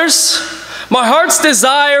 Brothers, my heart's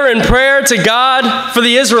desire and prayer to God for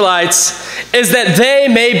the Israelites is that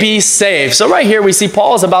they may be saved. So right here we see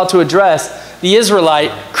Paul is about to address the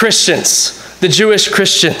Israelite Christians, the Jewish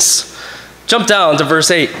Christians. Jump down to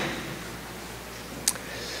verse 8.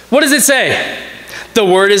 What does it say? The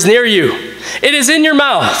word is near you. It is in your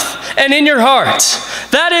mouth and in your heart.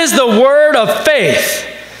 That is the word of faith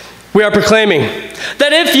we are proclaiming.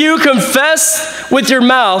 That if you confess with your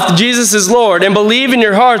mouth Jesus is Lord and believe in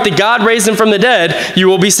your heart that God raised him from the dead, you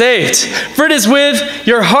will be saved. For it is with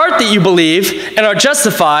your heart that you believe and are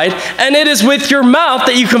justified, and it is with your mouth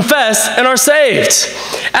that you confess and are saved.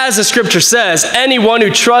 As the scripture says, anyone who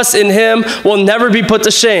trusts in him will never be put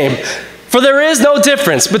to shame. For there is no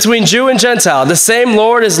difference between Jew and Gentile. The same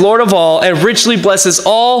Lord is Lord of all and richly blesses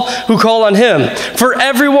all who call on him. For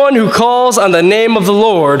everyone who calls on the name of the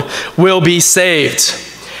Lord will be saved.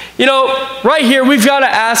 You know, right here we've got to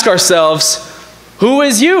ask ourselves, who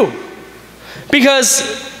is you?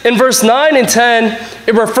 Because in verse 9 and 10,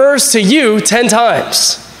 it refers to you 10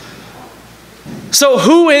 times. So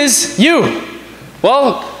who is you?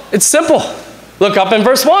 Well, it's simple. Look up in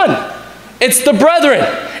verse 1. It's the brethren.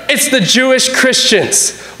 It's the Jewish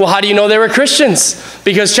Christians. Well, how do you know they were Christians?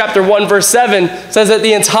 Because chapter 1, verse 7 says that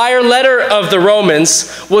the entire letter of the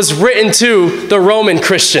Romans was written to the Roman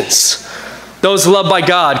Christians, those loved by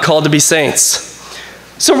God, called to be saints.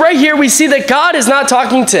 So right here we see that God is not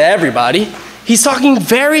talking to everybody. He's talking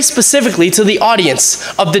very specifically to the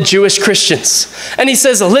audience of the Jewish Christians. And he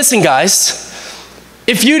says, listen guys,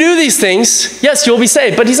 if you do these things, yes, you'll be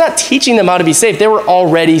saved. But he's not teaching them how to be saved. They were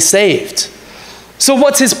already saved. So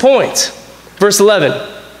what's his point? Verse 11.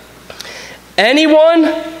 Anyone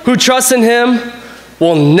who trusts in him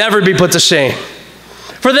will never be put to shame.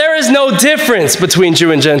 For there is no difference between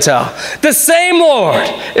Jew and Gentile. The same Lord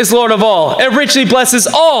is Lord of all and richly blesses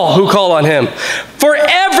all who call on him. For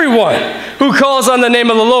everyone who calls on the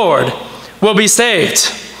name of the Lord will be saved.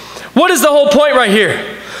 What is the whole point right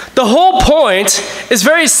here? The whole point is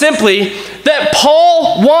very simply that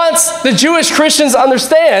Paul wants the Jewish Christians to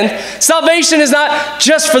understand salvation is not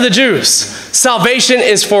just for the Jews. Salvation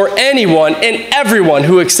is for anyone and everyone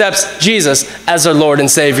who accepts Jesus as their Lord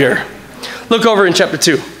and Savior. Look over in chapter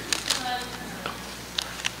 2.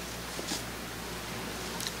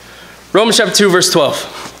 Romans chapter 2, verse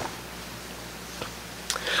 12.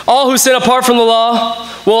 All who sin apart from the law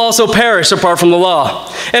will also perish apart from the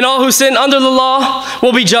law. And all who sin under the law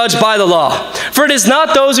will be judged by the law. For it is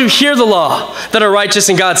not those who hear the law that are righteous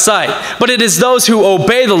in God's sight, but it is those who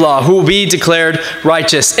obey the law who will be declared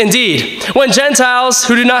righteous. Indeed, when Gentiles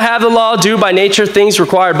who do not have the law do by nature things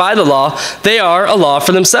required by the law, they are a law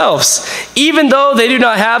for themselves, even though they do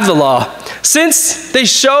not have the law. Since they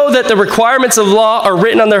show that the requirements of the law are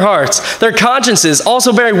written on their hearts, their consciences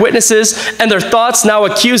also bearing witnesses, and their thoughts now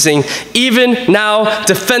accusing, even now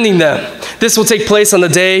defending them. This will take place on the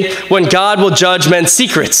day when God will judge men's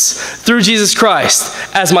secrets through Jesus Christ,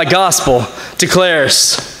 as my gospel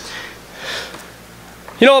declares.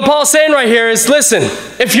 You know what Paul's saying right here is, listen,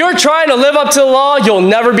 if you're trying to live up to the law, you'll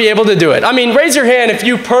never be able to do it. I mean, raise your hand if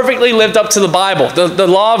you perfectly lived up to the Bible, the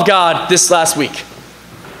law of God this last week.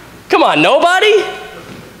 Come on, nobody?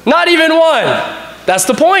 Not even one. That's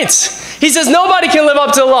the point. He says nobody can live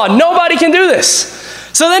up to the law. Nobody can do this.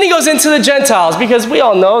 So then he goes into the Gentiles, because we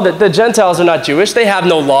all know that the Gentiles are not Jewish. They have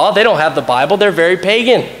no law. They don't have the Bible. They're very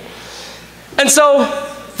pagan. And so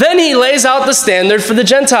then he lays out the standard for the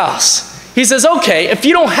Gentiles. He says, okay, if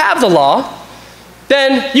you don't have the law,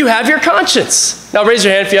 then you have your conscience. Now raise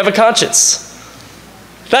your hand if you have a conscience.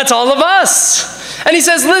 That's all of us. And he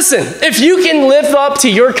says, listen, if you can live up to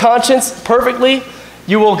your conscience perfectly,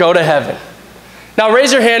 you will go to heaven. Now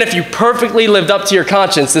raise your hand if you perfectly lived up to your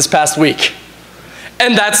conscience this past week.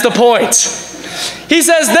 And that's the point. He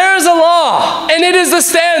says there is a law, and it is the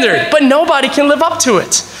standard, but nobody can live up to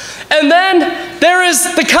it. And then there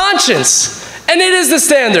is the conscience, and it is the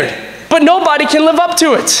standard, but nobody can live up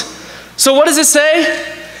to it. So what does it say?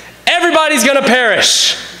 Everybody's going to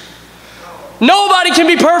perish. Nobody can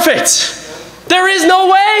be perfect. There is no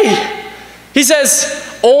way. He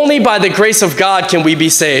says, only by the grace of God can we be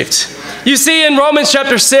saved. You see, in Romans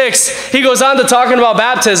chapter 6, he goes on to talking about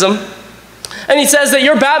baptism. And he says that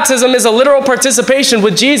your baptism is a literal participation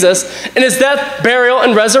with Jesus in his death, burial,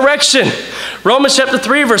 and resurrection. Romans chapter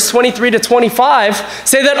 3, verse 23 to 25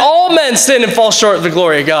 say that all men sin and fall short of the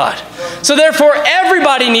glory of God. So therefore,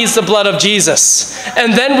 everybody needs the blood of Jesus.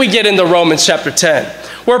 And then we get into Romans chapter 10,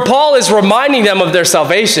 where Paul is reminding them of their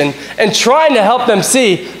salvation and trying to help them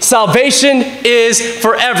see salvation is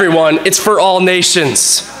for everyone. It's for all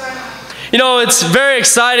nations. You know, it's very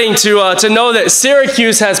exciting to know that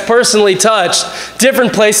Syracuse has personally touched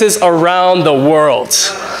different places around the world.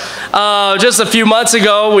 Just a few months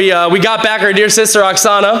ago, we got back our dear sister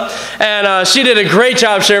Oksana, and she did a great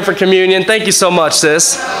job sharing for communion. Thank you so much,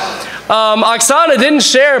 sis. Oksana didn't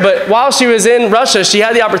share, but while she was in Russia, she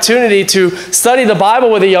had the opportunity to study the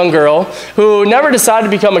Bible with a young girl who never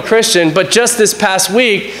decided to become a Christian, but just this past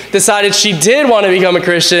week decided she did want to become a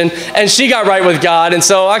Christian, and she got right with God. And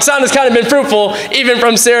so Oksana's kind of been fruitful, even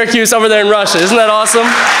from Syracuse over there in Russia. Isn't that awesome?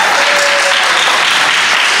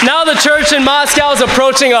 Now the church in Moscow is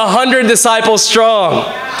approaching 100 disciples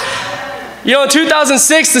strong. You know, in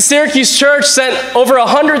 2006, the Syracuse church sent over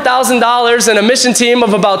 $100,000 and a mission team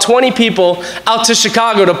of about 20 people out to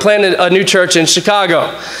Chicago to plant a new church in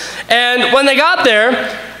Chicago. And when they got there,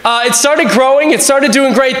 it started growing, it started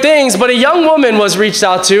doing great things, but a young woman was reached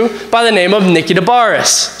out to by the name of Nikki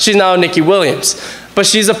DeBarris. She's now Nikki Williams, but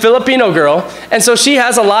she's a Filipino girl, and so she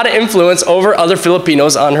has a lot of influence over other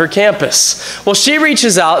Filipinos on her campus. Well, she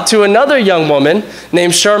reaches out to another young woman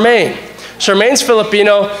named Charmaine. Charmaine's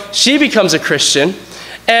Filipino, she becomes a Christian,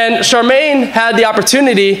 and Charmaine had the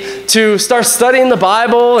opportunity to start studying the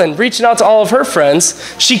Bible and reaching out to all of her friends.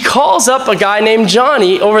 She calls up a guy named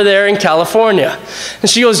Johnny over there in California, and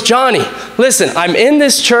she goes, Johnny, listen, I'm in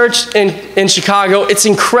this church in Chicago. It's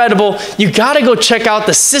incredible. You got to go check out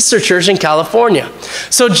the sister church in California.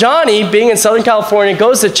 So Johnny, being in Southern California,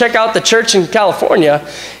 goes to check out the church in California.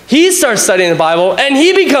 He starts studying the Bible, and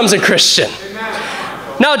he becomes a Christian.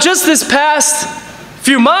 Now, just this past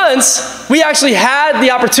few months, we actually had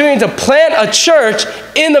the opportunity to plant a church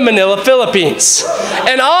in the Manila, Philippines.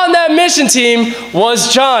 And on that mission team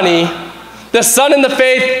was Johnny, the son in the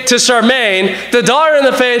faith to Charmaine, the daughter in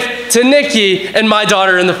the faith to Nikki, and my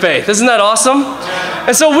daughter in the faith. Isn't that awesome?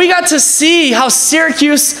 And so we got to see how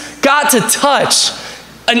Syracuse got to touch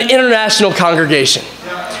an international congregation.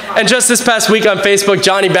 And just this past week on Facebook,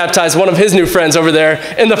 Johnny baptized one of his new friends over there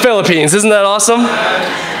in the Philippines. Isn't that awesome?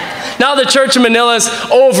 Now the church in Manila is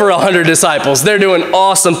over 100 disciples. They're doing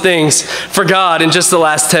awesome things for God in just the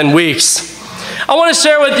last 10 weeks. I want to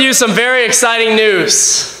share with you some very exciting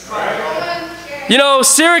news. You know,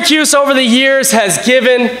 Syracuse over the years has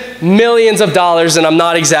given millions of dollars, and I'm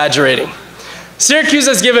not exaggerating. Syracuse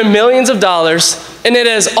has given millions of dollars, and it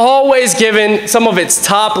has always given some of its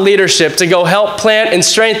top leadership to go help plant and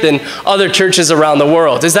strengthen other churches around the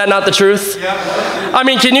world. Is that not the truth? Yeah. I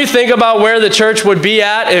mean, can you think about where the church would be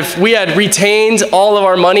at if we had retained all of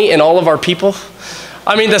our money and all of our people?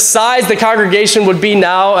 I mean, the size the congregation would be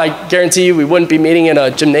now, I guarantee you we wouldn't be meeting in a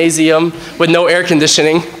gymnasium with no air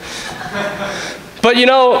conditioning. But you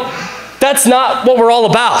know, that's not what we're all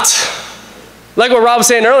about. Like what Rob was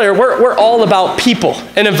saying earlier, we're all about people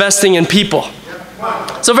and investing in people.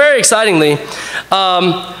 So very excitingly,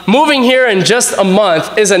 moving here in just a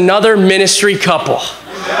month is another ministry couple.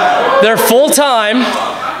 They're full-time,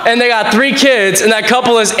 and they got 3 kids, and that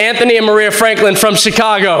couple is Anthony and Maria Franklin from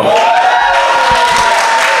Chicago.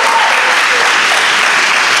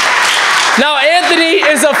 Now, Anthony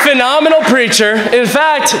is a phenomenal preacher. In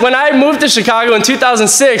fact, when I moved to Chicago in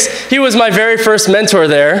 2006, he was my very first mentor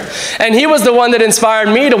there. And he was the one that inspired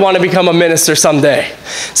me to want to become a minister someday.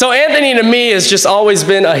 So Anthony, to me, has just always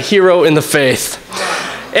been a hero in the faith.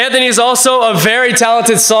 Anthony is also a very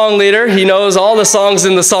talented song leader. He knows all the songs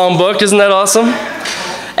in the song book. Isn't that awesome?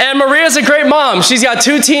 And Maria's a great mom. She's got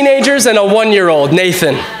 2 teenagers and a 1-year-old,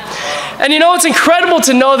 Nathan. And you know, it's incredible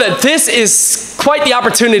to know that this is quite the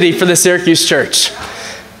opportunity for the Syracuse church.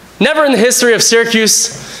 Never in the history of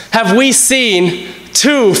Syracuse have we seen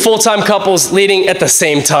 2 full-time couples leading at the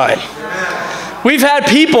same time. We've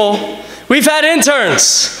had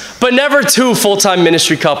interns, but never two full-time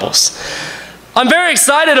ministry couples. I'm very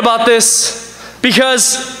excited about this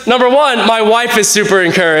because, number one, my wife is super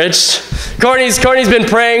encouraged. Courtney's been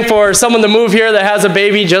praying for someone to move here that has a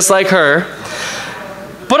baby just like her.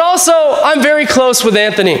 But also, I'm very close with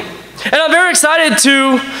Anthony. And I'm very excited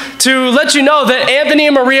to let you know that Anthony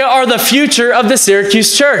and Maria are the future of the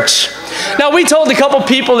Syracuse church. Now, we told a couple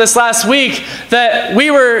people this last week that we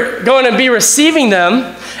were going to be receiving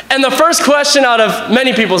them, and the first question out of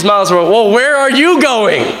many people's mouths were, well, where are you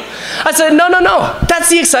going? I said, no. That's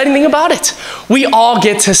the exciting thing about it. We all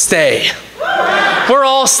get to stay. We're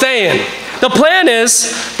all staying. The plan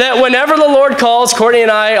is that whenever the Lord calls Courtney and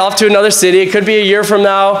I off to another city, it could be a year from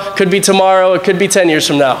now, could be tomorrow, it could be 10 years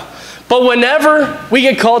from now. But whenever we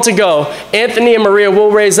get called to go, Anthony and Maria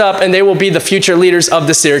will raise up and they will be the future leaders of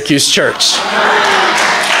the Syracuse church.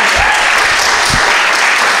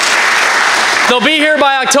 They'll be here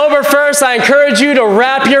by October 1st. I encourage you to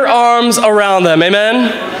wrap your arms around them. Amen?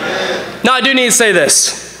 Now, I do need to say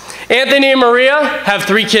this. Anthony and Maria have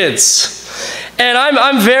 3 kids. And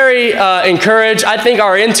I'm very encouraged. I think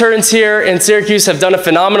our interns here in Syracuse have done a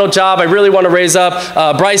phenomenal job. I really want to raise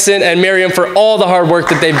up Bryson and Miriam for all the hard work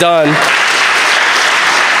that they've done.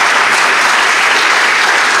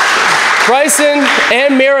 Bryson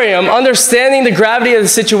and Miriam, understanding the gravity of the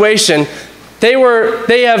situation,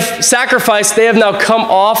 they have sacrificed. They have now come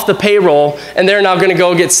off the payroll, and they're now going to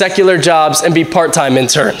go get secular jobs and be part-time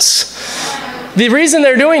interns. The reason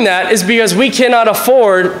they're doing that is because we cannot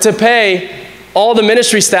afford to pay all the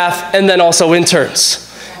ministry staff and then also interns.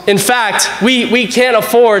 In fact, we can't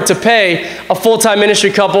afford to pay a full-time ministry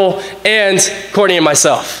couple and Courtney and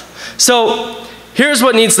myself. So here's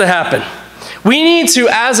what needs to happen. We need to,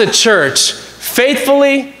 as a church,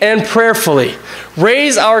 faithfully and prayerfully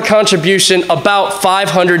raise our contribution about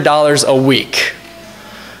 $500 a week.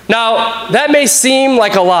 Now, that may seem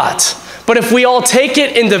like a lot, but if we all take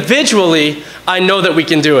it individually, I know that we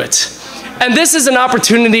can do it. And this is an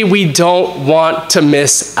opportunity we don't want to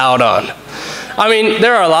miss out on. I mean,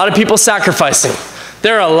 there are a lot of people sacrificing.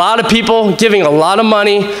 There are a lot of people giving a lot of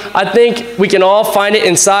money. I think we can all find it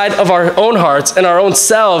inside of our own hearts and our own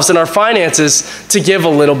selves and our finances to give a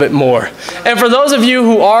little bit more. And for those of you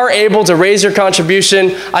who are able to raise your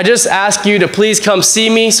contribution, I just ask you to please come see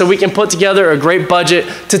me so we can put together a great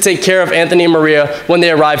budget to take care of Anthony and Maria when they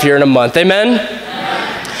arrive here in a month. Amen?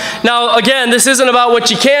 Now, again, this isn't about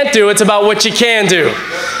what you can't do, it's about what you can do.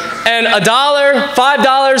 And $1, $5,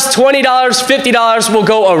 $20, $50 will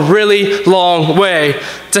go a really long way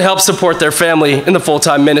to help support their family in the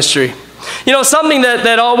full-time ministry. You know, something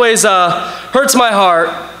that always hurts my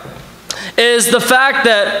heart is the fact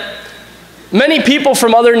that many people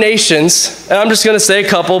from other nations, and I'm just going to say a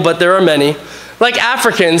couple, but there are many, like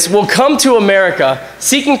Africans, will come to America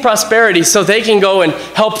seeking prosperity so they can go and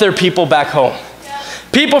help their people back home.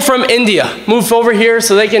 People from India move over here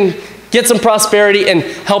so they can get some prosperity and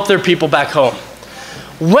help their people back home.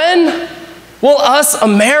 When will us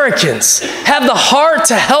Americans have the heart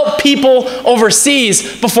to help people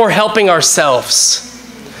overseas before helping ourselves?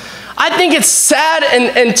 I think it's sad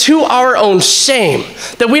and to our own shame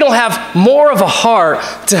that we don't have more of a heart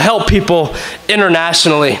to help people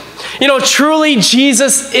internationally. You know, truly,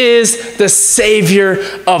 Jesus is the Savior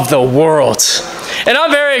of the world. And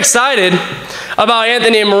I'm very excited about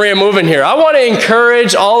Anthony and Maria moving here. I want to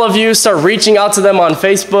encourage all of you, start reaching out to them on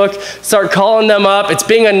Facebook, start calling them up. It's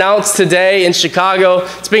being announced today in Chicago.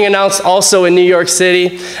 It's being announced also in New York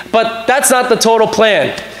City. But that's not the total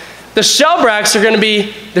plan. The Shelbracks are going to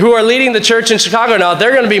be, who are leading the church in Chicago now,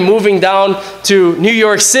 they're going to be moving down to New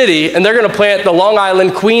York City, and they're going to plant the Long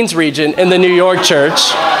Island, Queens region in the New York church.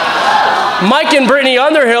 Mike and Brittany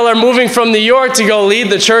Underhill are moving from New York to go lead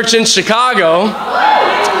the church in Chicago.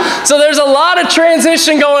 So there's a lot of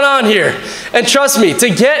transition going on here. And trust me, to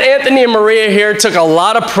get Anthony and Maria here took a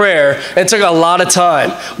lot of prayer and took a lot of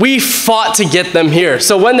time. We fought to get them here.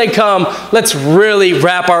 So when they come, let's really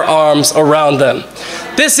wrap our arms around them.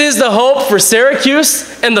 This is the hope for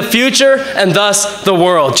Syracuse and the future and thus the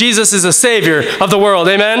world. Jesus is the Savior of the world.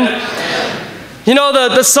 Amen? You know,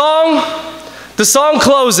 the song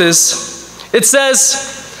closes. It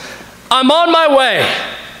says, I'm on my way.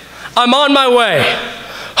 I'm on my way.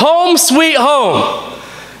 Home, sweet home.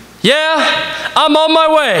 Yeah, I'm on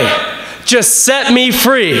my way. Just set me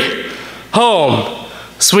free. Home,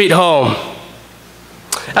 sweet home.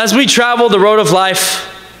 As we travel the road of life,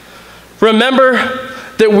 remember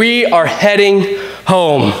that we are heading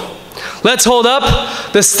home. Let's hold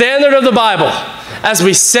up the standard of the Bible as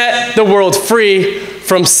we set the world free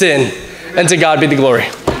from sin. And to God be the glory.